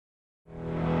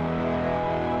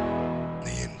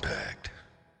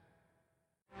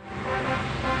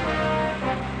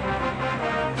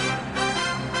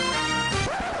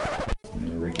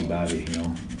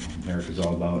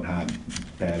out hot,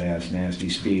 badass, nasty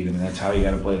speed. I mean, that's how you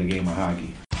got to play the game of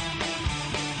hockey.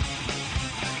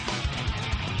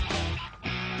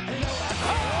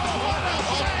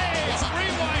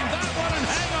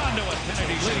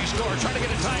 Score, trying to get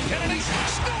it tied. Kennedy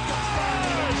scores!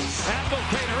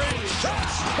 Abdelkader in,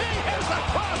 shoots! He hits the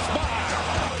crossbar!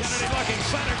 Kennedy looking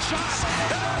center shot,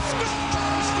 and a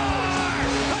score!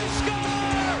 They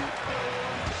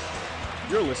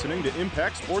score! You're listening to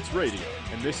Impact Sports Radio,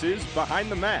 and this is Behind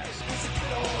the Mask.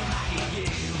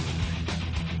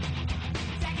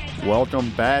 Welcome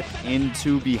back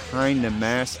into Behind the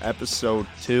Mask, episode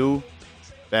 2.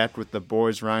 Back with the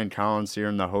boys, Ryan Collins here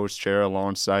in the host chair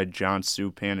alongside John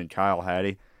Supan and Kyle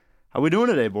Hattie. How we doing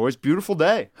today, boys? Beautiful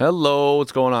day. Hello,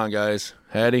 what's going on, guys?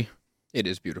 Hattie? It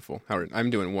is beautiful. I'm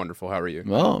doing wonderful. How are you?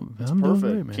 Well, I'm Perfect. doing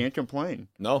great, man. Can't complain.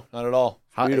 No, not at all.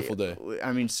 Beautiful day.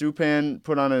 I mean, Supan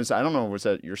put on his, I don't know, was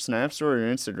that your Snap story or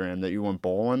your Instagram that you went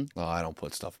bowling? Oh, I don't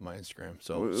put stuff on my Instagram.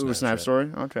 So It was Snap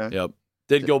story? Okay. Yep.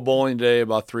 Did go bowling today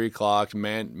about 3 o'clock.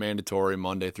 Mandatory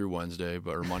Monday through Wednesday,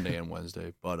 or Monday and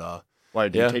Wednesday. But Why,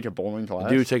 did you take a bowling class? I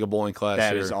do take a bowling class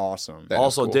That here. is awesome. That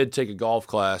also is cool. did take a golf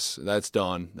class. That's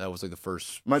done. That was like the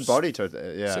first My buddy took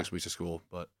it, yeah. 6 weeks of school.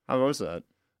 But How was that?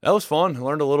 that was fun. I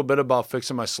learned a little bit about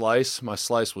fixing my slice. My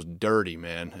slice was dirty,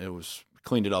 man. It was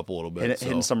cleaned it up a little bit.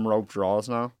 Hitting some rope draws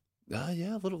now?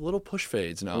 Yeah, little push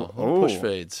fades now. Oh. Little push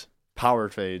fades. Power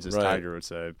fades, as Right. Tiger would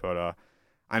say. But,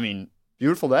 I mean,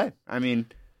 beautiful day. I mean,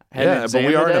 had an Yeah, but exam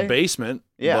we are in today. a basement.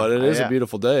 Yeah, But it is yeah. a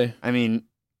beautiful day. I mean,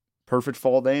 perfect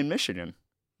fall day in Michigan.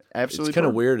 Absolutely. It's kind of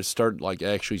perfect. weird to start like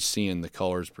actually seeing the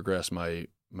colors progress. My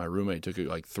roommate took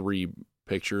like 3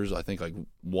 pictures, I think like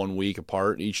 1 week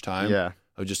apart each time. Yeah,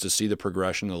 Of just to see the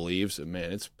progression of the leaves. And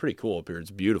man, it's pretty cool up here. It's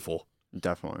beautiful.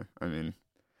 definitely. I mean,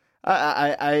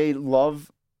 I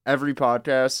love every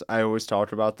podcast. I always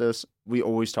talk about this. We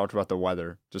always talked about the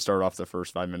weather to start off the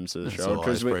first 5 minutes of the It's show a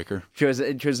icebreaker.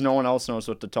 because no one else knows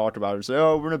what to talk about. It's like,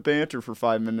 oh, we're gonna banter for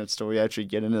 5 minutes till we actually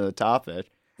get into the topic,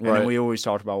 and then Right. we always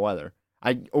talk about weather.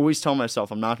 I always tell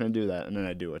myself I'm not gonna do that, and then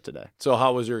I do it today. So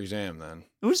how was your exam then?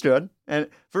 It was good. And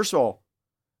first of all,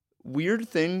 weird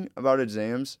thing about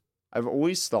exams, I've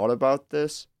always thought about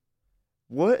this.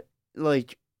 What,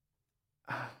 like,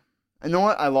 I know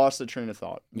what? I lost the train of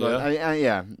thought. But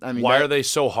Yeah? I mean, Why that- are they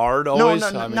so hard No, always?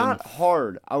 no, I mean, not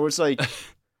hard. I was like,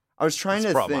 I was trying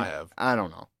That's to a problem think. I have. I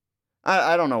don't know.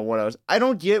 I don't know what I was. I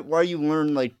don't get why you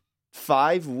learn like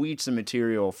 5 weeks of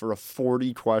material for a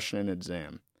 40-question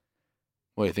exam.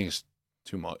 what, you think it's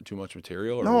too much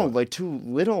material? Or No, what? like too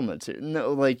little material.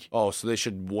 No, like Oh, so they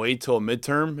should wait till a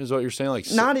midterm is what you're saying? Like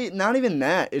not even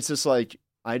that. It's just like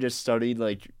I just studied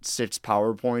like 6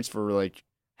 PowerPoints for like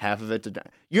half of it to.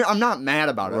 I'm not mad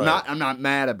about it. Right. I'm not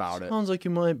mad about it. Sounds like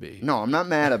you might be. No, I'm not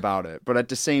mad about it. But at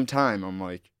the same time, I'm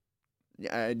like,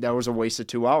 that was a waste of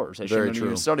 2 hours. I Very shouldn't have true.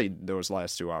 even studied those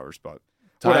last 2 hours. But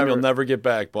Time whatever. you'll never get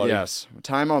back, buddy. Yes,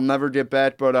 time I'll never get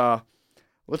back. But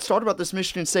let's talk about this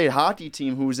Michigan State hockey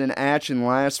team who was in action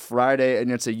last Friday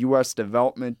against a U.S.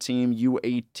 development team,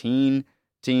 U18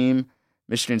 team.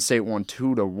 Michigan State won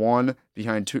 2-1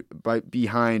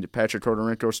 behind Patrick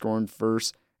Todorenko scoring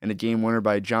first, and a game winner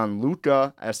by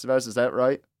Gianluca Estevez. Is that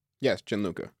right? Yes,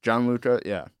 Gianluca. Gianluca,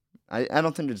 yeah. I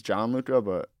don't think it's Gianluca,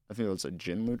 but I think it's a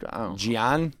Gianluca. I don't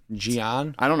know.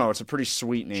 Gian? I don't know. It's a pretty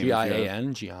sweet name.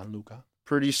 Gian? Gianluca?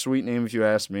 Pretty sweet name if you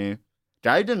ask me.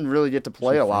 Guy didn't really get to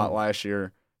play a lot fun. last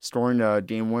year. Scoring a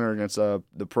game winner against the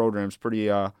program's pretty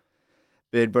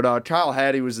big. But Kyle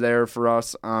Hattie was there for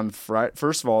us on Friday.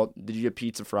 First of all, did you get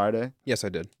Pizza Friday? Yes, I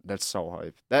did. That's so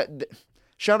hype.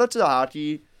 Shout out to the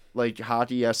hockey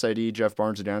SID, Jeff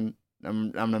Barnes again.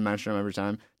 I'm gonna mention him every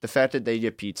time. The fact that they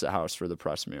get Pizza House for the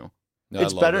press meal. No, I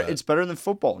It's love better. that. It's better than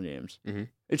football games. Mhm.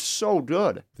 It's so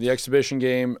good. The exhibition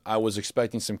game, I was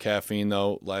expecting some caffeine,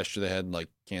 though. Last year they had, like,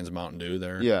 cans of Mountain Dew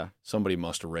there. Yeah, Somebody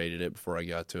must have rated it before I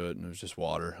got to it, and it was just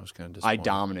water. I was kind of I disappointed.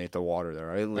 dominate the water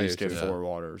there. I at least do get too. 4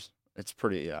 waters. It's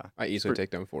pretty. Yeah, I easily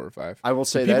take down 4 or 5. I will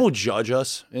say Do people that. judge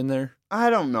us in there? I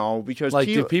don't know because Like,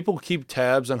 people, do people keep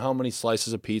tabs on how many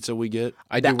slices of pizza we get?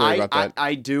 I do worry about that.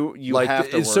 I do. You Like, have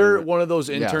to. is there worry. one of those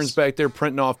interns Yes. back there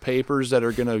printing off papers that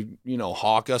are gonna,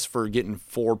 hawk us for getting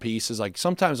 4 pieces? Like,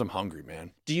 sometimes I'm hungry,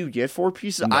 man. Do you get 4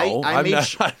 pieces? No, I I'm made not-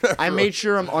 su- I made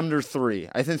sure I'm under 3.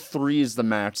 I think 3 is the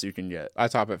max you can get. I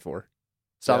top at 4.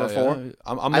 Stop at 4. Yeah.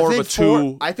 I'm more of a think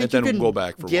 2, I think and you then can go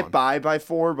back for get 1. by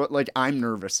 4, but like I'm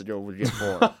nervous to go get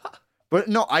 4. But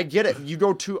no, I get it. You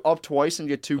go up twice and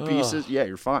get 2 pieces. Yeah,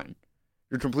 you're fine.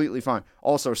 You're completely fine.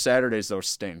 Also, Saturdays those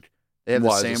stink. They have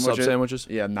Why, the the sandwiches. sub sandwiches?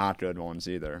 Yeah, not good ones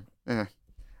either.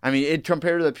 I mean,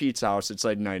 compared to the Pizza House, it's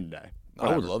like night and day. I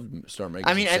would Whatever. love to start making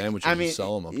I mean, some sandwiches I mean, and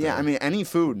sell them up yeah, there. I mean, any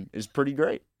food is pretty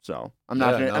great. So I'm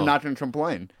not Yeah, gonna, I'm no. not going to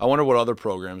complain. I wonder what other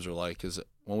programs are like. Because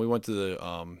when we went to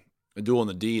the Duel in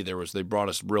the D, they brought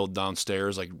us real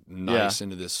downstairs, like nice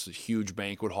into this huge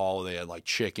banquet hall. They had like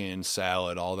chicken,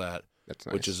 salad, all that. That's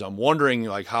nice. Which is, I'm wondering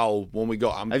like how when we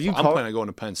go. I'm planning on going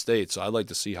to Penn State, so I'd like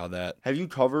to see how that. Have you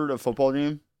covered a football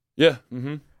game? Yeah.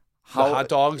 Mm-hmm. How the hot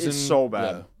dogs It's and so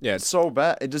bad. Yeah. It's so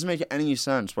bad. It doesn't make any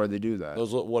sense why they do that.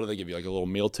 Those, what do they give you? Like a little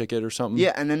meal ticket or something?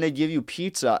 Yeah, and then they give you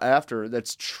pizza after.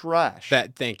 That's trash.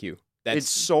 Thank you. It's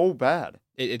so bad.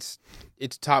 It's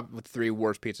top with 3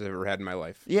 worst pizzas I've ever had in my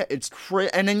life. Yeah, it's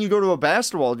and then you go to a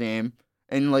basketball game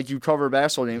and like you cover a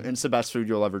basketball game and it's the best food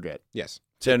you'll ever get. Yes.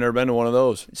 See, I've never been to one of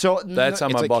those. So That's on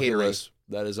it's my like bucket catering. list.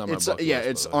 That is on my bucket yeah, list.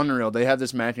 it's by the way. unreal. They have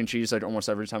this mac and cheese like almost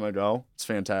every time I go. It's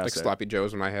Like fantastic. Sloppy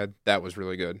Joe's when I had. That was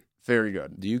really good. Very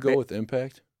good. Do you go with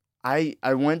Impact? I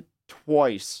went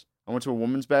twice. I went to a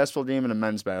women's basketball game and a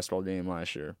men's basketball game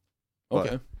last year. But-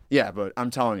 Okay. Yeah, but I'm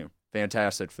telling you,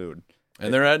 fantastic food.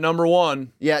 And they're at number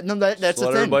 1. Yeah, no, that's Just the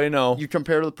let thing. everybody know. You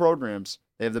compare the programs.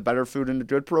 They have the better food in the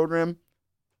good program.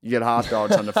 You get hot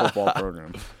dogs on the football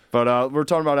program. But we're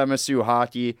talking about MSU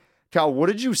hockey. Cal, what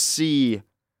did you see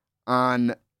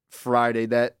on Friday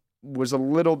that was a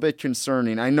little bit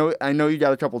concerning? I know you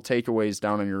got a couple takeaways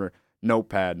down on your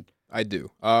notepad. I do.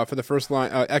 For the first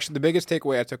line, actually, the biggest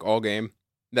takeaway I took all game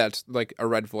that's like a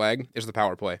red flag is the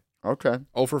power play. Okay.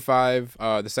 0 for 5,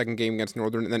 the second game against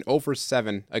Northern, and then 0 for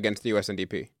 7 against the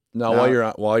USNDP. Now,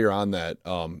 No. while you're on that,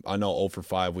 I know 0 for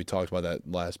 5. We talked about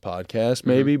that last Mm-hmm. podcast,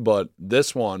 maybe, but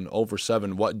this one 0 for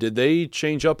 7. What did they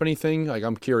change up anything? Like,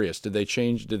 I'm curious. Did they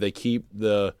keep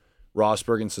the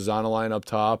Rosberg and Cezanne line up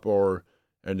top, or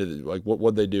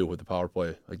what they do with the power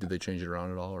play? Like, did they change it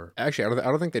around at all? Or Actually, I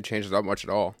don't think they changed it up much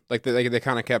at all. Like they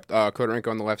kind of kept Kodorenko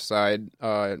on the left side,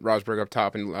 Rosberg up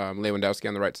top, and Lewandowski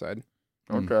on the right side.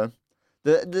 Okay.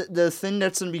 The thing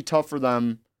that's going to be tough for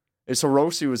them is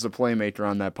Hirose was the playmaker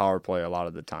on that power play a lot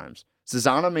of the times.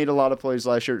 Cezanne made a lot of plays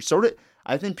last year. So did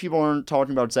I think people aren't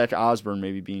talking about Zach Osborne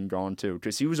maybe being gone too,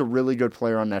 because he was a really good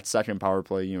player on that second power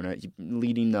play unit,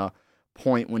 leading the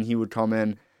point when he would come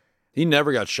in. he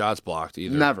never got shots blocked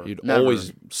either. Never, He'd never.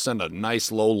 always send a nice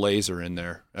low laser in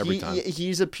there every time.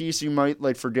 He's a piece you might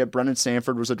like forget. Brendan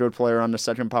Sanford was a good player on the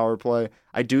second power play.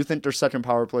 I do think their second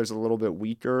power play is a little bit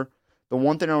weaker. The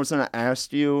one thing I was going to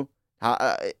ask you,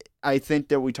 I think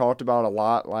that we talked about a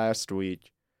lot last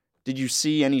week. Did you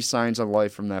see any signs of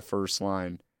life from that first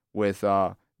line with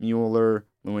Mueller,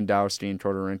 Lewandowski, and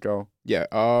Todorenko? Yeah.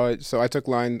 So I took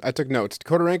notes.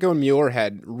 Kodorenko and Mueller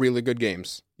had really good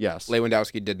games. Yes.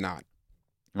 Lewandowski did not.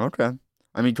 Okay.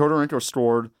 I mean, Todorenko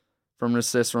scored from an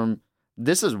assist from.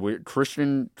 This is weird.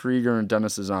 Christian Krieger and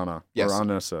Dennis Cezanne Yes. were on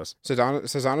the assist.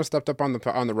 Cezanne stepped up on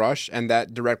the rush, and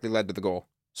that directly led to the goal.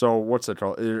 So what's it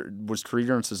called? Was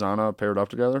Krieger and Cezanne paired up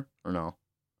together or no?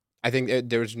 I think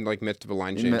there was like midst of a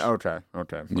line change. Okay.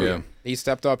 Yeah. He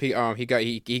stepped up. He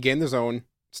gained the zone,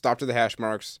 stopped to the hash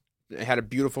marks, had a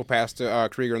beautiful pass to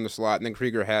Krieger in the slot, and then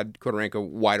Krieger had Kodorenko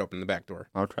wide open in the back door.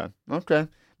 Okay.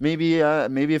 Maybe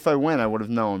if I win, I would have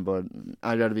known, but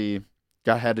I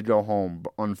had to go home,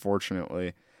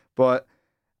 unfortunately. But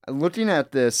looking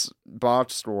at this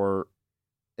box score,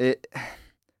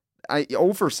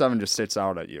 0 for 7 just sits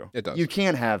out at you. It does. You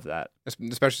can't have that.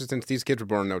 Especially since these kids were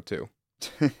born in 02.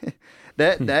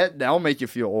 That'll make you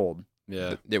feel old.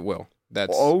 Yeah. It will.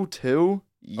 That's 02? 02.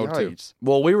 Yikes.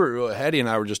 Well, Hattie and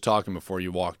I were just talking before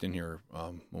you walked in here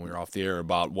when we were off the air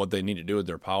about what they need to do with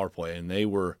their power play. And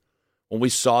when we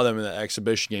saw them in the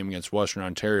exhibition game against Western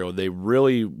Ontario, they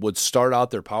really would start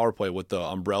out their power play with the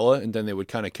umbrella, and then they would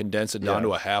kind of condense it down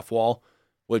to a half wall,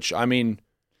 which, I mean,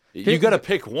 you got to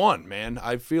pick one, man.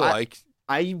 I feel like.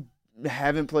 I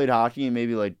haven't played hockey in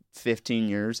maybe like 15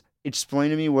 years. Explain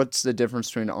to me what's the difference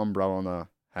between an umbrella and a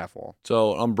half wall.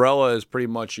 So umbrella is pretty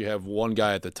much you have one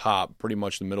guy at the top, pretty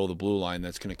much the middle of the blue line,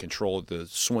 that's going to control the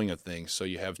swing of things. So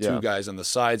you have two guys on the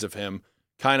sides of him,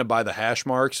 kind of by the hash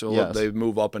marks, so they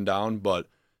move up and down. But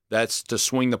that's to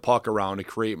swing the puck around to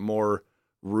create more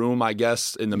room, I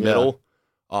guess, in the middle,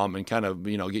 and kind of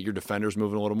get your defenders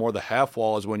moving a little more. The half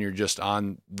wall is when you're just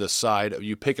on the side.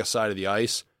 You pick a side of the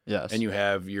ice. Yes. And you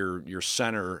have your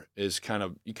center is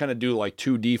you kind of do like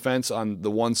two defense on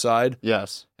the one side.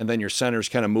 Yes. And then your center's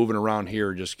kind of moving around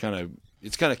here, it's kind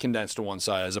of condensed to one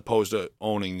side as opposed to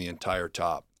owning the entire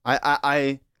top.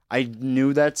 I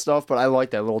knew that stuff, but I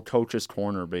like that little coach's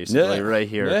corner basically right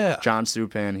here. Yeah. John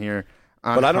Supan here.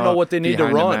 But I don't know what they need to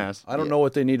behind the run. mask. I don't know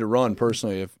what they need to run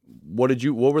personally. What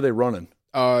were they running?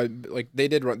 Like they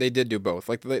did do both.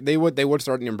 Like they would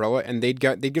start in the umbrella, and they'd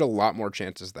get a lot more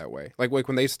chances that way. Like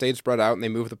when they stayed spread out and they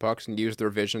moved the pucks and used their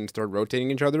vision and started rotating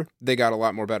each other, they got a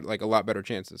lot better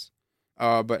chances.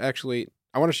 But actually,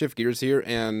 I want to shift gears here,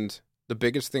 and the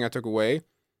biggest thing I took away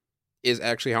is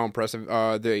actually how impressive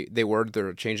they were.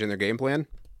 They're changing their game plan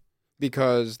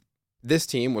because this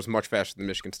team was much faster than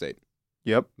Michigan State.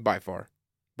 Yep. By far.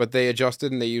 But they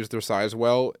adjusted and they used their size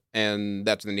well, and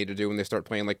that's what they need to do when they start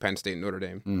playing like Penn State and Notre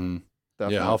Dame. Mm-hmm.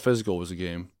 Yeah, how physical was the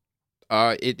game?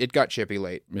 It got chippy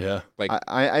late. Yeah. Like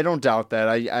I don't doubt that.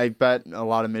 I bet a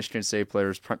lot of Michigan State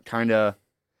players kind of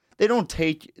they don't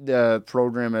take the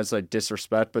program as like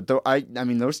disrespect, but though I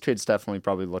mean those kids definitely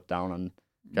probably look down on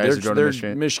guys who go to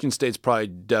Michigan. Michigan State's probably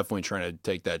definitely trying to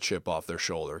take that chip off their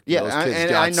shoulder. Yeah, those kids and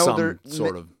got I know some they're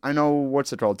sort of. I know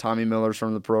what's it called. Tommy Miller's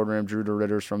from the program. Drew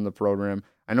DeRitter's from the program.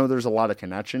 I know there's a lot of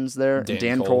connections there.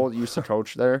 Dan Cole used to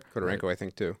coach there. Kodorenko, I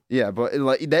think too. Yeah, but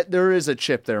like that, there is a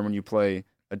chip there when you play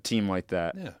a team like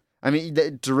that. Yeah. I mean,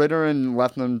 DeRitter and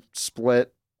Lefnum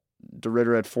split.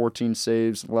 DeRitter had 14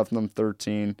 saves, Lefnum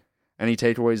 13. Any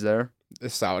takeaways there?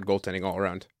 It's solid goaltending all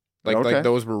around. Like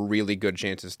those were really good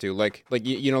chances too. Like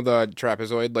you know the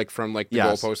trapezoid like from like the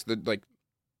goalpost. Like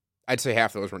I'd say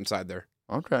half of those were inside there.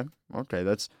 Okay,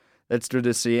 that's good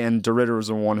to see. And DeRitter was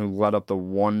the one who let up the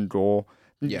one goal.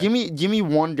 Yeah. Give me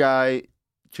one guy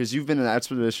because you've been in the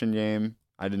Expedition game.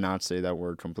 I did not say that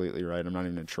word completely right. I'm not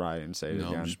even going to try and say it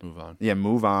again. Just move on. Yeah,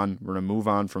 move on. We're going to move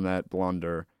on from that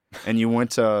blunder. And you went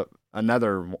to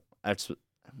another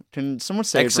can someone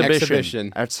say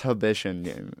exhibition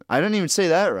game? I didn't even say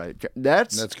that right.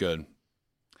 That's good.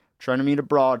 Trying to be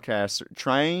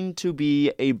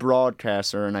a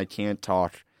broadcaster, and I can't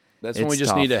talk. That's when we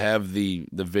just need to have the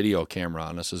video camera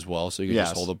on us as well, so you can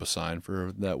just hold up a sign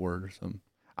for that word or something.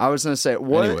 I was going to say,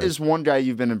 what is one guy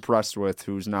you've been impressed with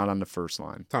who's not on the first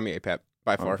line? Tommy Apap,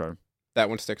 by far. Okay. That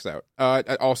one sticks out.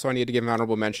 Also, I need to give an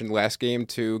honorable mention last game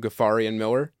to Ghaffari and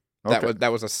Miller. Okay.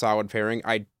 That was a solid pairing.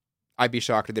 I'd be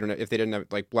shocked if they didn't have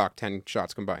like blocked 10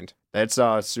 shots combined. That's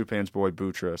Supan's boy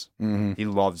Boutros. Mm-hmm. He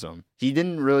loves him. He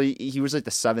was like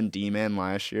the 7D man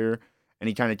last year, and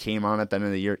he kind of came on at the end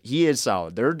of the year. He is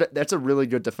solid. That's a really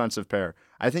good defensive pair.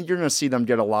 I think you're going to see them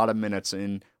get a lot of minutes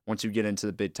in once you get into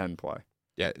the Big Ten play.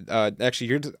 Yeah,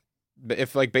 actually,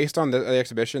 if like based on the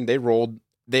exhibition, they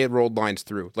had rolled lines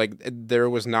through. Like there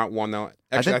was not one that.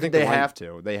 Actually, I think they have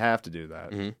to. They have to do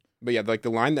that. Mm-hmm. But yeah, like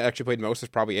the line that actually played most is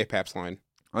probably Apap's line.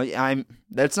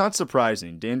 That's not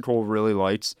surprising. Dan Cole really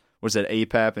likes was it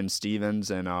Apap and Stevens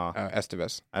and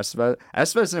Estevez.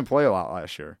 Estevez didn't play a lot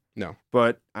last year. No,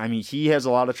 but I mean he has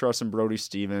a lot of trust in Brody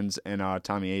Stevens and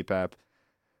Tommy Apap.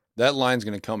 That line's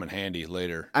going to come in handy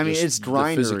later. I mean, it's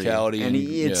grindery. The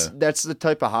physicality. And that's the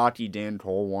type of hockey Dan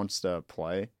Cole wants to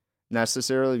play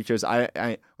necessarily because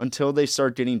I until they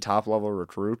start getting top-level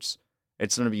recruits,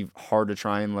 it's going to be hard to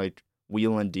try and like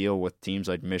wheel and deal with teams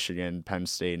like Michigan, Penn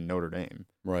State, and Notre Dame.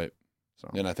 Right. So.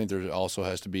 And I think there also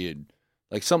has to be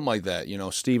like something like that. You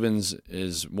know, Stevens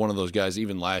is one of those guys,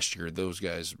 even last year, those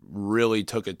guys really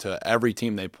took it to every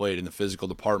team they played in the physical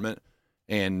department.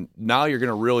 And now you're going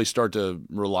to really start to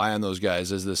rely on those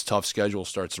guys as this tough schedule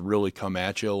starts to really come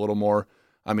at you a little more.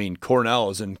 I mean,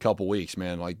 Cornell is in a couple weeks,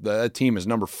 man. Like that team is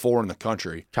number 4 in the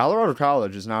country. Colorado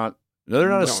College is not. No, they're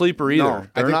not a sleeper either.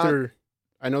 No,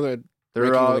 I know that their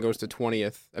ranking only goes to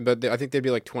 20th, but I think they'd be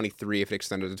like 23 if it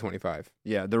extended to 25.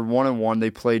 Yeah, they're 1-1. They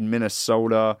played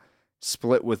Minnesota,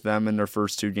 split with them in their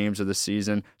first 2 games of the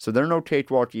season, so they're no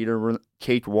cakewalk either. We're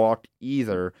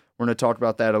going to talk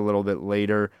about that a little bit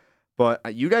later.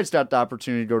 But you guys got the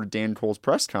opportunity to go to Dan Cole's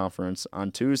press conference on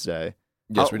Tuesday.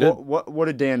 Yes, we did. What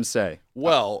did Dan say?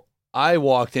 Well, I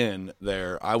walked in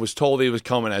there. I was told he was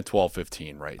coming at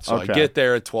 12:15, right? So okay. I get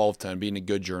there at 12:10, being a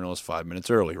good journalist, 5 minutes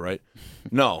early, right?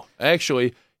 No,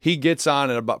 actually, he gets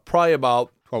on at probably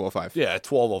about 12:05. Yeah,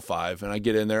 12:05, and I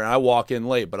get in there, and I walk in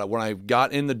late. But when I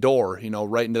got in the door,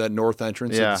 right into that north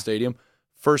entrance of the stadium,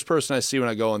 first person I see when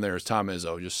I go in there is Tom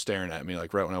Izzo, just staring at me,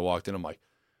 like right when I walked in. I'm like,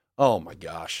 oh my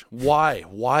gosh,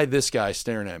 why this guy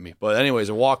staring at me? But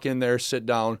anyways, I walk in there, sit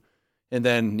down, and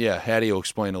then Hattie will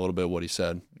explain a little bit what he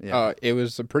said. Yeah. It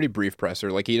was a pretty brief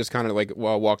presser. Like he just kind of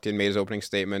walked in, made his opening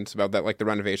statements about that, like the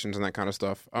renovations and that kind of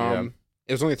stuff. It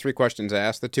was only 3 questions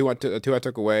asked. The two I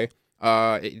took away.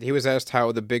 He was asked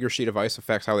how the bigger sheet of ice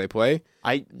affects how they play.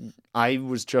 I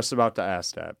was just about to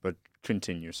ask that, but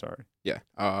continue. Sorry. Yeah.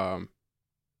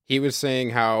 He was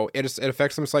saying how it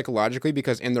affects them psychologically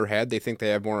because in their head they think they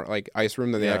have more like ice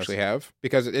room than they actually have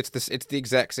because it's the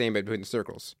exact same between the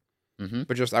circles,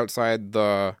 but just outside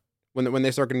when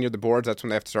they start getting near the boards, that's when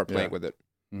they have to start playing with it.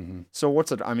 Mm-hmm. So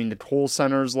what's it? I mean, the Kohl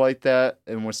Center's like that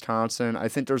in Wisconsin. I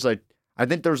think there's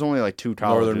only like 2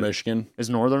 colleges. Northern Michigan is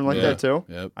Northern like that too.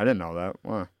 Yep. I didn't know that.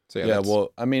 Wow. So yeah,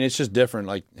 well, I mean, it's just different.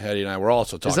 Like Hattie and I were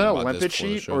also talking about this. Is that Olympic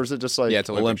sheet or is it just like... Yeah, it's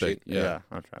Olympic. Yeah.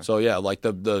 Okay. So, yeah, like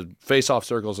the face-off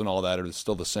circles and all that are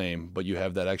still the same, but you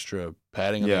have that extra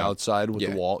padding on the outside with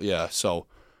the wall. Yeah, so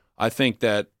I think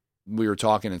that we were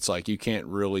talking, it's like you can't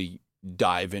really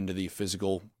dive into the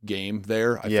physical game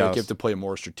there. I feel like you have to play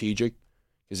more strategic,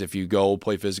 because if you go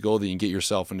play physical, then you get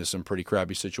yourself into some pretty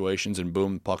crappy situations, and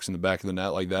boom, the puck's in the back of the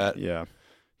net like that. Yeah. You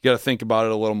got to think about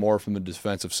it a little more from the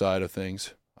defensive side of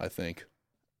things, I think.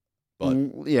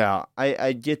 But yeah,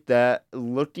 I get that.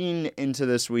 Looking into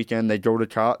this weekend, they go to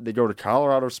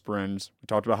Colorado Springs. We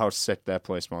talked about how sick that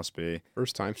place must be.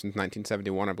 First time since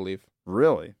 1971, I believe.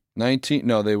 Really?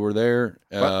 No, they were there.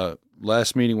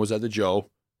 Last meeting was at the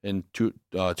Joe in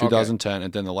 2010,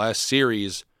 and then the last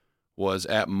series was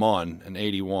at Munn in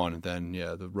 81. And then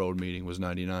the road meeting was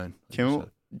 99.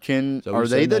 Are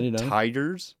they the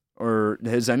Tigers? Or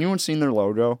has anyone seen their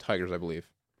logo? Tigers, I believe.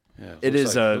 Yeah,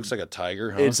 looks like a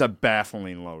tiger. Huh? It's a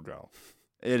baffling logo.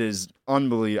 It is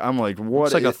unbelievable. I'm like, what?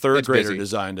 It's like a third grader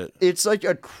designed it. It's like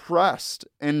a crest,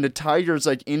 and the tiger's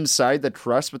like inside the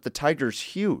crest, but the tiger's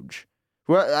huge.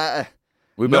 Well,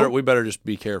 we better just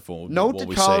be careful. Note to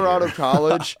Colorado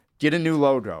College, get a new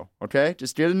logo. Okay,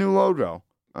 just get a new logo.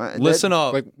 Listen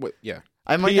up.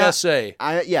 I might PSA.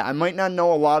 I might not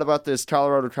know a lot about this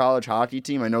Colorado College hockey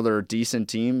team. I know they're a decent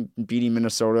team. Beating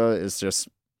Minnesota is just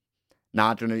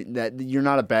not going to... You're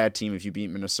not a bad team if you beat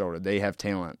Minnesota. They have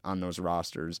talent on those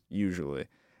rosters, usually.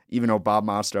 Even though Bob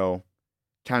Mostow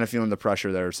kind of feeling the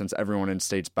pressure there since everyone in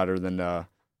state's better than the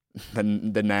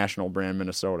national brand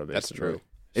Minnesota, basically. That's true.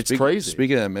 It's crazy.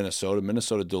 Speaking of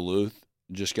Minnesota Duluth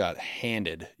just got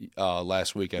handed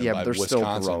last weekend by they're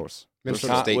Wisconsin. Still gross.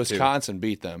 Wisconsin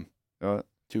beat them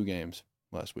 2 games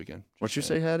last weekend. What'd you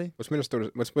say, Hattie? What's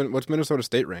Minnesota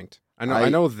State ranked? I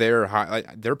know they're high.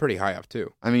 They're pretty high up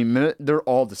too. I mean, they're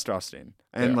all disgusting.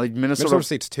 And Minnesota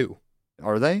State's 2.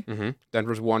 Are they? Mm-hmm.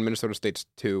 Denver's 1. Minnesota State's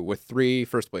 2 with 3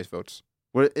 first place votes.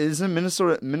 What isn't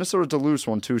Minnesota Duluth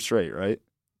won 2 straight, right?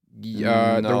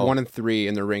 Yeah, they're 1 and 3,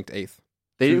 and they're ranked 8th.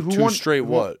 Who won straight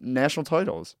what? National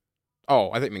titles.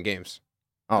 Oh, I think in games.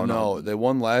 Oh no, they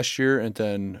won last year, and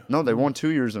then they won 2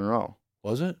 years in a row.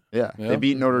 Was it? Yeah, they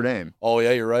beat Notre Dame. Oh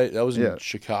yeah, you're right. That was in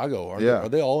Chicago. Are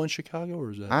they all in Chicago,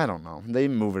 or is that? I don't know. They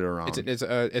move it around. It's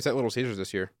at Little Caesars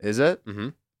this year. Is it? Mm-hmm.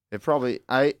 It probably.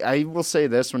 I will say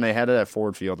this: when they had it at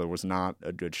Ford Field, it was not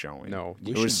a good showing. No,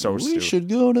 it was so stupid. We should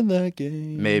go to that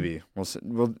game. Maybe we'll see.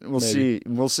 We'll see.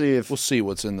 We'll see if we'll see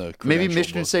what's in the. Maybe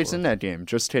Michigan State's in that game.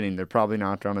 Just kidding. They're probably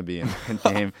not going to be in the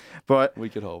game. But we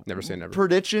could hope. Never say never.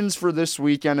 Predictions for this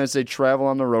weekend as they travel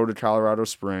on the road to Colorado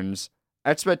Springs.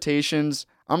 Expectations.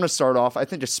 I'm going to start off. I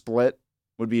think a split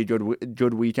would be a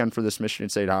good weekend for this Michigan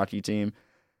State hockey team.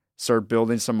 Start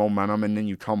building some momentum, and then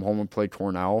you come home and play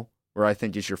Cornell, where I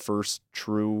think is your first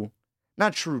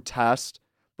not true test,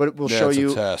 but it will show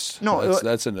you. A test. No,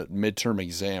 that's a midterm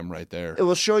exam right there. It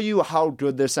will show you how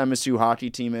good this MSU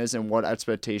hockey team is and what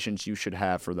expectations you should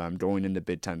have for them going into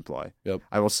Big Ten play. Yep.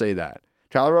 I will say that.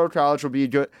 Colorado College will be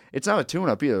good. It's not a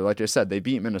tune-up either. Like I said, they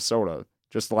beat Minnesota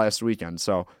just last weekend.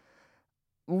 So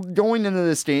going into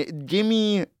this game, give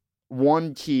me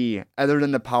one key other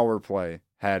than the power play,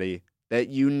 Hattie, that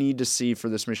you need to see for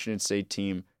this Michigan State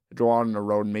team to go out on the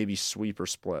road and maybe sweep or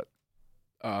split.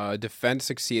 Defense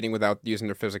succeeding without using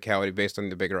their physicality based on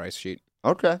the bigger ice sheet.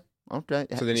 Okay.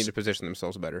 So they need to position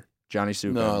themselves better. Johnny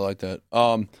Suka. No, I like that.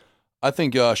 I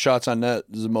think shots on net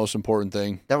is the most important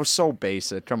thing. That was so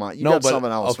basic. Come on. You got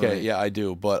something else for me. Yeah, I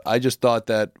do. But I just thought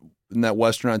that in that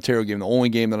Western Ontario game, the only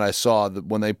game that I saw, that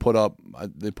when they put up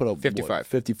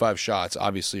 55 shots,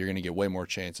 obviously you're going to get way more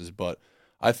chances. But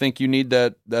I think you need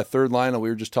that third line that we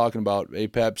were just talking about,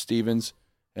 APAP, Stevens,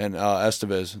 and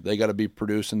Estevez. They got to be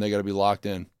producing. They got to be locked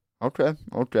in. Okay.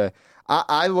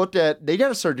 I looked at, they got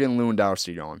to start getting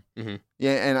Lewandowski going. Mm-hmm.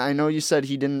 Yeah, and I know you said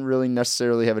he didn't really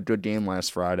necessarily have a good game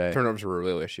last Friday. Turnovers were a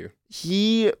real issue.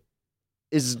 He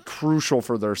is crucial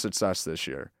for their success this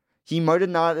year. He might have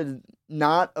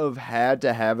not have had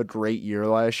to have a great year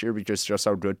last year because just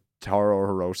how good Taro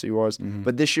Hirose was. Mm-hmm.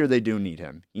 But this year they do need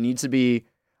him. He needs to be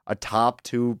a top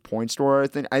 2 point scorer, I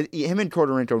think. Him and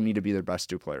Kodorenko need to be their best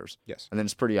 2 players. Yes. And then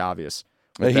it's pretty obvious.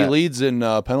 He leads in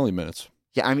penalty minutes.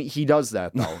 Yeah, I mean, he does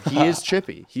that, though. He is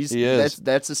chippy. He is.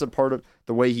 That's just a part of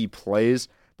the way he plays.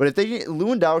 But if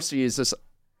Lewandowski is just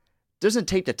doesn't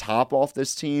take the top off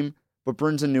this team, but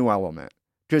brings a new element.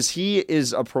 Because he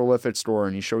is a prolific scorer,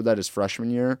 and he showed that his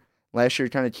freshman year. Last year, he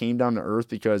kind of came down to earth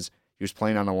because he was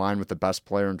playing on a line with the best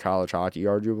player in college hockey,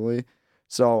 arguably.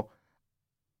 So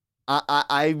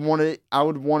I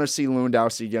would want to see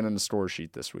Lewandowski again in the score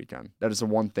sheet this weekend. That is the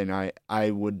one thing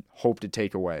I would hope to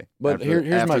take away. But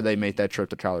after they make that trip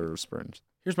to Colorado Springs.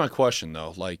 Here's my question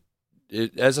though: like,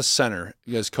 as a center,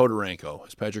 as Kodorenko,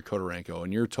 as Patrick Kodorenko,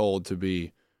 and you're told to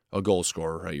be a goal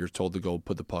scorer, right? You're told to go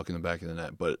put the puck in the back of the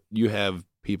net, but you have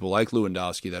people like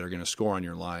Lewandowski that are going to score on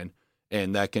your line,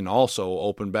 and that can also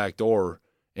open back door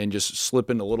and just slip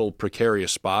into little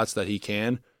precarious spots that he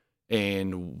can.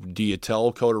 And do you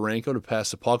tell Kodorenko to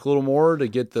pass the puck a little more to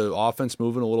get the offense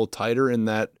moving a little tighter in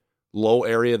that low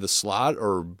area of the slot,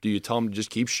 or do you tell him to just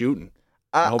keep shooting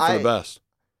and hope for the best?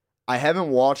 I haven't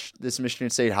watched this Michigan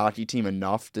State hockey team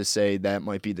enough to say that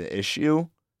might be the issue,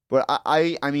 but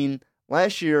I mean,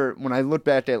 last year, when I look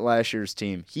back at last year's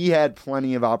team, he had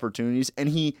plenty of opportunities, and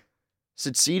he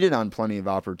succeeded on plenty of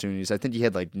opportunities. I think he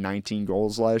had like 19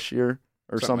 goals last year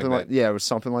or something like that. Yeah, it was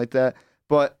something like that.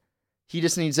 But he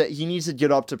just needs to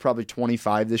get up to probably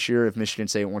 25 this year if Michigan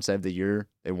State wants to have the year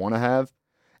they want to have.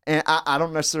 And I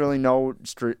don't necessarily know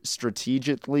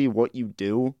strategically what you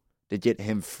do to get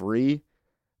him free,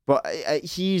 but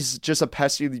he's just a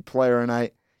pesky player,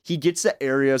 and he gets the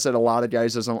areas that a lot of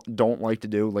guys don't like to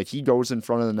do. Like, he goes in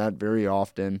front of the net very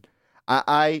often.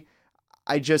 I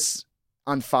just,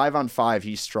 on 5-on-5,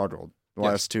 he struggled the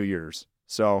last 2 years.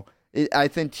 So I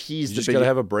think he's just got to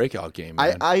have a breakout game.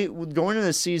 Man. I going into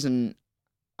the season,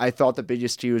 I thought the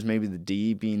biggest key was maybe the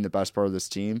D being the best part of this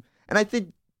team. And I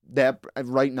think that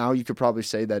right now you could probably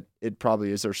say that it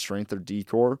probably is their strength, their D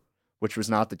core, which was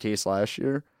not the case last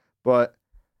year. But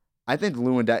I think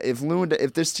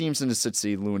if this team's going to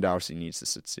succeed, Lewandowski needs to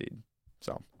succeed.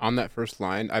 So on that first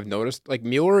line, I've noticed like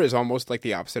Mueller is almost like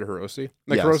the opposite of Hiroshi.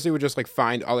 Like Hiroshi would just like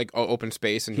find open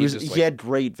space, and he had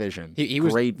great vision. He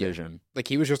was great vision. Like,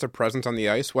 he was just a presence on the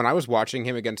ice. When I was watching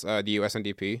him against the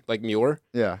USNDP, like Mueller,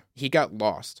 he got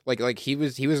lost. Like he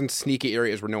was in sneaky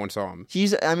areas where no one saw him.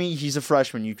 He's a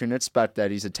freshman. You can expect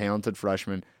that. He's a talented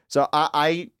freshman. So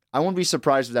I wouldn't be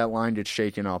surprised if that line gets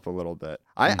shaken up a little bit.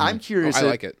 I'm curious. I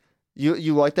like it.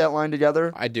 You like that line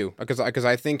together? I do, because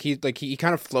I think he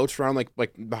kind of floats around like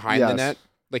behind the net,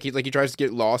 like he tries to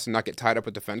get lost and not get tied up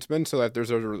with defensemen, so that if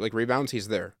there's like rebounds, he's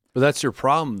there. But that's your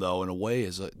problem though, in a way,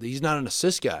 is he's not an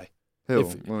assist guy. Who?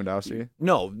 Lewandowski?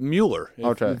 No, Mueller.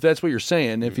 Okay. If that's what you're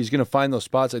saying, if he's going to find those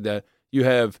spots like that, you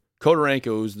have Kodorenko,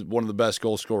 who's one of the best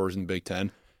goal scorers in the Big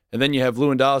Ten. And then you have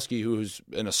Lewandowski, who's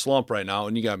in a slump right now,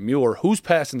 and you got Mueller, who's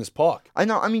passing this puck. I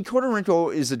know. I mean,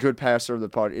 Kodorenko is a good passer of the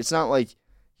puck. It's not like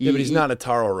but he's not a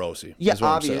Taro Hirose. Yeah,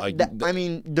 obviously. I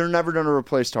mean, they're never going to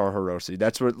replace Taro Hirose.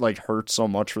 That's what hurts so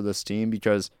much for this team,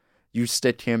 because you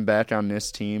stick him back on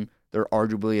this team. They're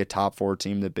arguably a top 4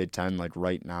 team in the Big Ten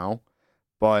right now.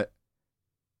 But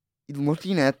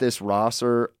looking at this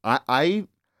roster, I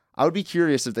would be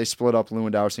curious if they split up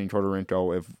Lewandowski and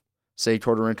Kodorenko. If, say,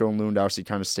 Kodorenko and Lewandowski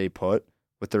kind of stay put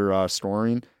with their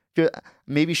scoring,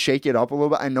 maybe shake it up a little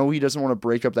bit. I know he doesn't want to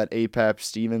break up that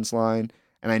APAP-Stevens line.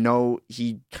 And I know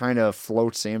he kind of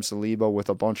floats Sam Saliba with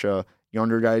a bunch of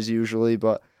younger guys usually,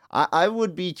 but I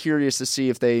would be curious to see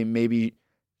if they maybe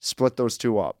split those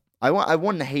two up. I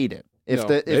wouldn't hate it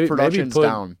if production's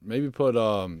down. Maybe put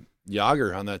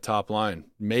Yager on that top line,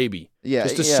 maybe. Yeah,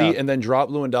 just to see, and then drop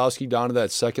Lewandowski down to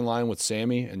that second line with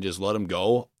Sammy and just let him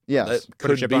go. Yeah, that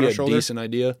could be a decent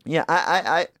idea. Yeah,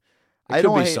 I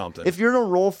don't hate something. If you're gonna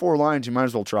roll 4 lines, you might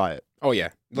as well try it. Oh yeah,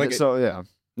 yeah.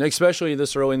 Especially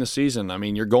this early in the season. I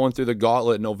mean, you're going through the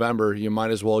gauntlet in November. You might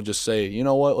as well just say, you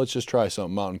know what, let's just try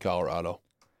something out in Colorado.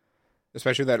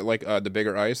 Especially that the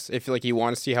bigger ice. If you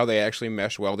want to see how they actually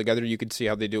mesh well together, you could see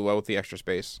how they do well with the extra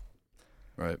space.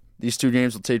 Right. These 2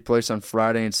 games will take place on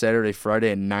Friday and Saturday.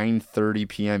 Friday at 9:30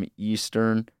 p.m.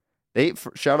 Eastern.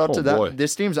 Shout out to that. Boy.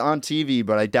 This team's on TV,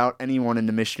 but I doubt anyone in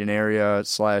the Michigan area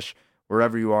 /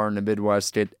 wherever you are in the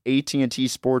Midwest get AT&T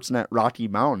Sportsnet Rocky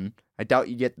Mountain. I doubt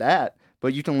you get that.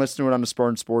 But you can listen to it on the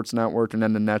Spartan Sports Network, and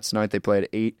then the Nets night they play at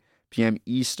 8 p.m.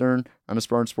 Eastern on the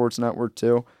Spartan Sports Network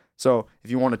too. So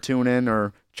if you want to tune in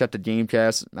or check the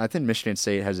Gamecast, I think Michigan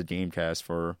State has a Gamecast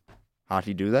for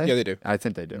hockey. Do they? Yeah, they do. I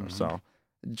think they do. Mm-hmm. So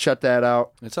check that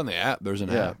out. It's on the app. There's an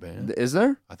app, man. Is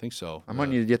there? I think so. I might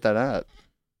need to get that app.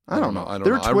 I don't know. I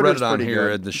read it on here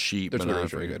at the sheet. Their Twitter's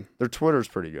pretty good. Their Twitter's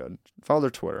pretty good. Follow their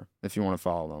Twitter if you want to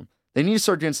follow them. They need to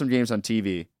start getting some games on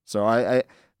TV. So I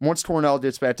once Cornell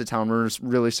gets back to town, we're going to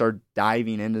really start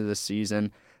diving into this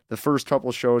season. The first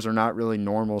couple shows are not really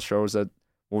normal shows that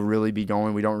will really be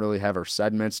going. We don't really have our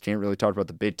segments. Can't really talk about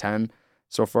the Big Ten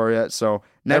so far yet. So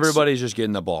everybody's just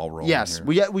getting the ball rolling. Yes, here.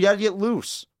 we got to get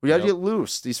loose. We got to get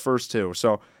loose these first 2.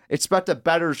 So expect a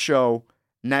better show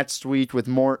next week with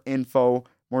more info,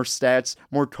 more stats,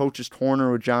 more Coach's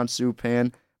Corner with John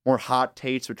Supan, more hot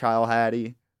takes with Kyle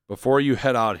Hattie. Before you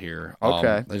head out here,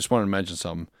 okay. I just wanted to mention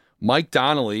something. Mike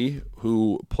Donnelly,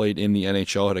 who played in the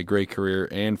NHL, had a great career,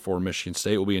 and for Michigan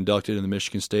State, will be inducted in the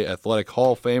Michigan State Athletic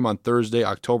Hall of Fame on Thursday,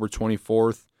 October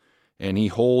 24th, and he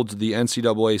holds the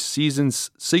NCAA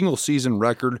single-season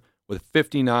record with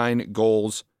 59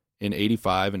 goals in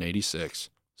 85 and 86.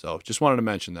 So just wanted to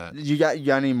mention that. You got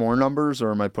any more numbers,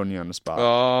 or am I putting you on the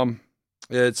spot?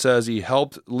 It says he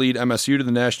helped lead MSU to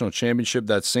the national championship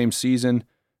that same season.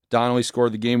 Donnelly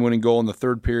scored the game-winning goal in the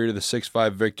third period of the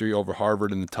 6-5 victory over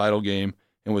Harvard in the title game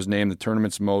and was named the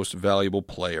tournament's most valuable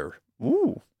player.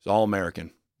 Ooh. It's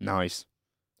All-American. Nice.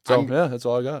 So, yeah, that's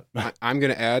all I got. I'm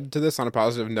going to add to this on a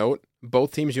positive note.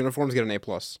 Both teams' uniforms get an A+.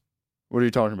 What are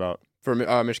you talking about? For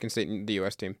Michigan State and the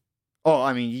U.S. team. Oh,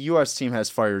 I mean, U.S. team has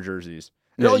fire jerseys.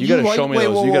 Yeah, no, you got to show me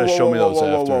those. You got to show me those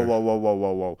after.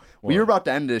 Whoa. We were about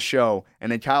to end this show, and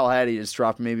then Kyle Hattie just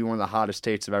dropped maybe one of the hottest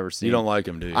takes I've ever seen. You don't like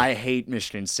him, do you? I hate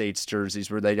Michigan State's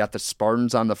jerseys where they got the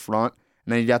Spartans on the front,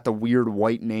 and then you got the weird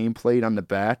white nameplate on the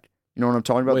back. You know what I'm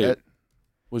talking about? Wait,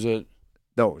 was it?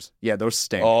 Those. Yeah, those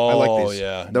stink. Oh, I like these.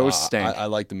 Yeah. Those stink. I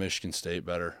like the Michigan State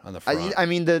better on the front. I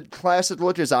mean, the classic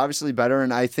look is obviously better,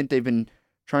 and I think they've been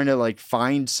trying to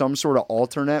find some sort of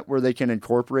alternate where they can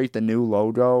incorporate the new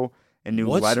logo and new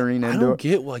lettering into it. I don't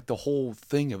get the whole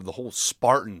thing of the whole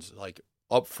Spartans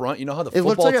up front. You know how the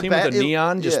football team with the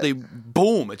neon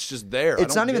boom, it's just there.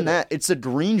 It's not even that. It's the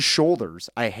green shoulders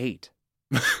I hate.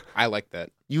 I like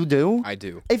that. You do? I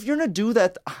do. If you're going to do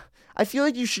that, I feel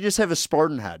like you should just have a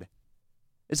Spartan head.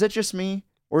 Is that just me?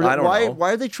 Or I don't know.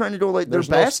 Why are they trying to go their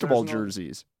basketball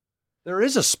jerseys? There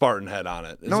is a Spartan head on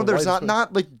it. No, there's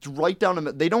not right down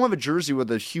the. They don't have a jersey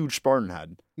with a huge Spartan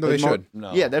head. No, they should.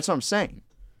 No. Yeah, that's what I'm saying.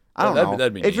 I don't know.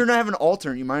 That'd be if you're not having an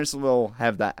alternate, you might as well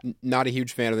have that. Not a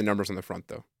huge fan of the numbers on the front,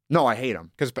 though. No, I hate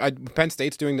them. Because Penn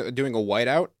State's doing a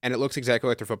whiteout, and it looks exactly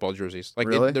like their football jerseys.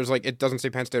 Really? It doesn't say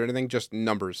Penn State or anything, just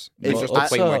numbers. It's just a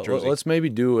plain white jersey. Let's maybe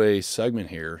do a segment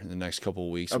here in the next couple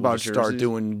of weeks. About we'll start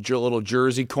doing a little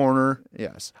jersey corner.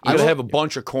 Yes. I will have a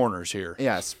bunch of corners here.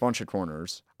 Yes, bunch of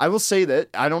corners. I will say that,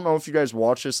 I don't know if you guys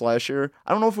watched this last year.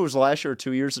 I don't know if it was last year or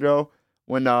 2 years ago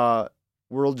when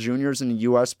World Juniors in the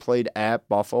U.S. played at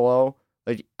Buffalo,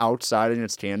 outside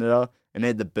against Canada, and they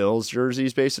had the Bills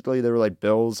jerseys, basically. They were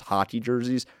Bills hockey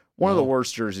jerseys. One of the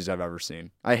worst jerseys I've ever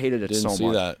seen. I hated it so much.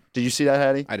 Didn't see that. Did you see that,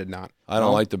 Hattie? I did not. I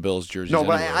don't like the Bills jerseys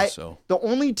anyway, so. The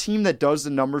only team that does the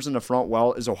numbers in the front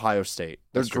well is Ohio State.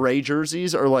 Their gray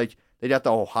jerseys are they got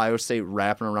the Ohio State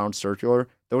wrapping around circular.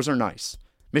 Those are nice.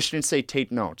 Michigan State,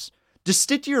 take notes. Just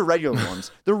stick to your regular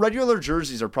ones. The regular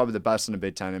jerseys are probably the best in the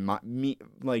Big Ten,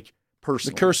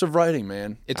 personally. The curse of writing,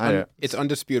 man. It's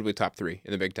undisputably top 3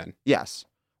 in the Big Ten. Yes.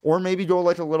 Or maybe go a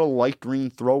little light green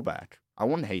throwback. I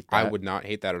wouldn't hate that. I would not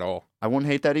hate that at all. I wouldn't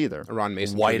hate that either. Ron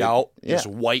Mason. White out. Yeah. Just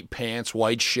white pants,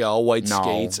 white shell, white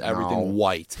skates, everything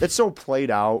white. It's so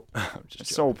played out.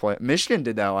 Michigan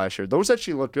did that last year. Those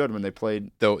actually looked good when they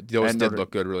played. Those did look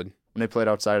good, really. When they played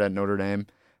outside at Notre Dame.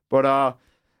 But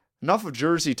enough of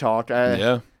jersey talk.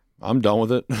 Yeah, I'm done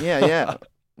with it. Yeah.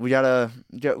 We got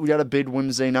a big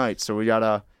Wednesday night, so we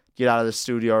gotta get out of the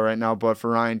studio right now. But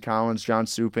for Ryan Collins, John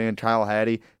Supan, Kyle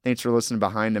Hattie, thanks for listening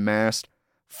Behind the Mast.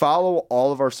 Follow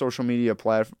all of our social media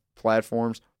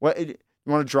platforms. What you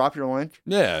want to drop your link?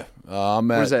 Yeah,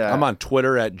 I'm on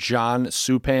Twitter at John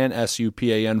Supan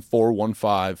SUPAN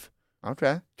 415.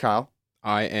 Okay, Kyle.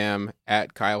 I am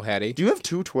at Kyle Hattie. Do you have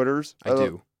 2 Twitters? I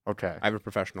do. Okay, I have a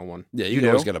professional one. Yeah, you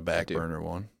always got a back burner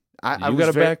one. You got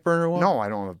a back burner one? No, I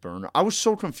don't have a burner. I was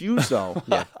so confused though.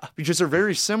 Yeah, because they're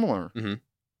very similar. Mm-hmm.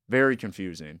 Very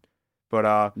confusing.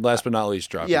 But last but not least,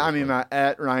 drop. Yeah, I mean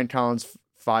at Ryan Collins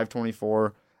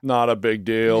 524. Not a big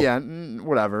deal. Yeah,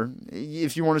 whatever.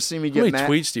 If you want to see me get how many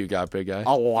tweets do you got, big guy?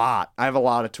 A lot. I have a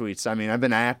lot of tweets. I mean, I've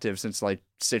been active since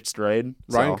 6th grade.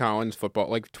 Ryan Collins football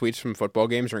tweets from football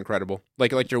games are incredible.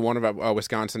 Like your one about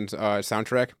Wisconsin's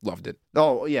soundtrack, loved it.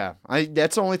 Oh yeah,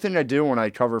 that's the only thing I do when I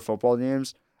cover football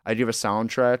games. I give a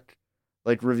soundtrack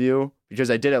review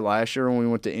because I did it last year when we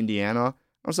went to Indiana.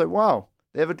 I was like, wow,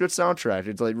 they have a good soundtrack.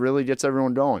 It really gets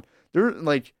everyone going. They're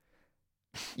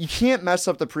you can't mess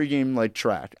up the pregame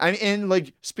track.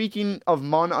 And speaking of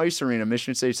Munn Ice Arena,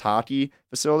 Michigan State's hockey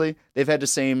facility, they've had the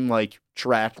same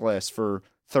track list for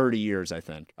 30 years, I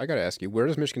think. I got to ask you, where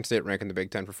does Michigan State rank in the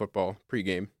Big Ten for football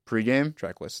pregame? Pregame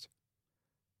track list.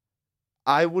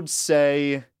 I would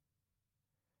say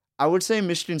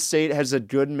Michigan State has a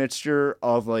good mixture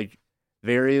of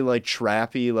very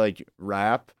trappy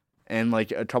rap and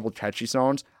a couple catchy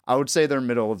songs. I would say they're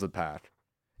middle of the pack.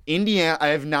 Indiana, I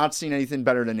have not seen anything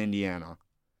better than Indiana.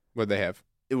 What'd they have?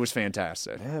 It was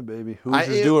fantastic. Yeah, baby.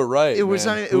 Hoosiers do it right. It was.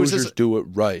 Hoosiers do it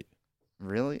right.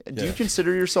 Really? Do you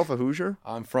consider yourself a Hoosier?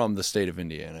 I'm from the state of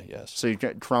Indiana, yes. So you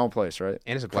get Crown Place, right?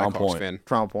 And as a Blackhawks fan.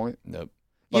 Crown Point? Nope.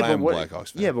 But I'm a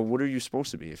Blackhawks fan. Yeah, but what are you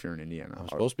supposed to be if you're in Indiana? I'm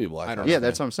supposed to be a Blackhawks fan. Yeah,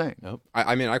 that's what I'm saying. Nope.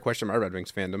 I mean, I question my Red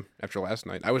Wings fandom after last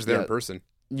night. I was there in person.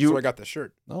 So I got the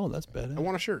shirt. Oh, that's bad. I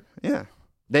want a shirt. Yeah.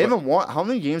 They haven't won. How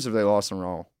many games have they lost in a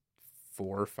row?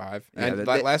 4 or 5. Yeah, and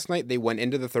last night, they went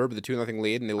into the third with a 2-0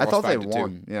 lead, and they lost 5-2. I thought they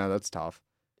won. Yeah, that's tough.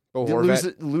 Oh,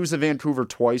 lose to Vancouver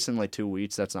twice in like 2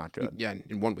 weeks. That's not good. Yeah,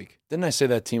 in 1 week. Didn't I say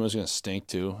that team was going to stink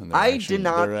too? I did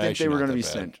not think they were going to be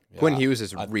stink. Yeah, Quinn Hughes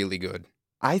is really good.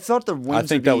 I thought the wins. I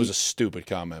think that was a stupid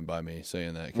comment by me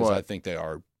saying that because I think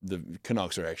the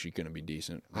Canucks are actually going to be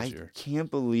decent this year. I can't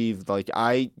believe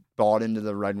I bought into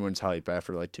the Red Wings hype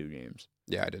after like 2 games.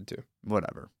 Yeah, I did too.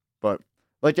 Whatever. But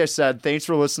like I said, thanks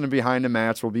for listening to Behind the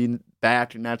Mats. We'll be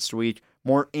back next week.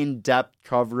 More in-depth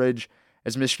coverage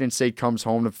as Michigan State comes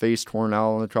home to face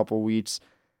Cornell in a couple of weeks.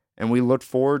 And we look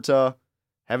forward to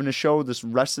having a show this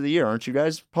rest of the year. Aren't you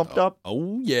guys pumped up?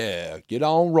 Oh, yeah. Get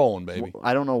on rolling, baby.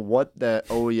 I don't know what that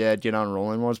get on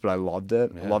rolling was, but I loved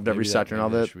it. Yeah, I loved every second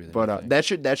of it. But that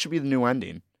should be the new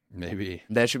ending. Maybe.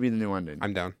 That should be the new ending.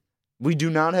 I'm down. We do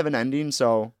not have an ending,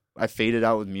 so I faded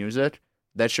out with music.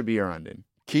 That should be our ending.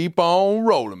 Keep on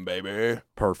rolling, baby.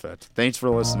 Perfect. Thanks for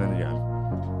listening again.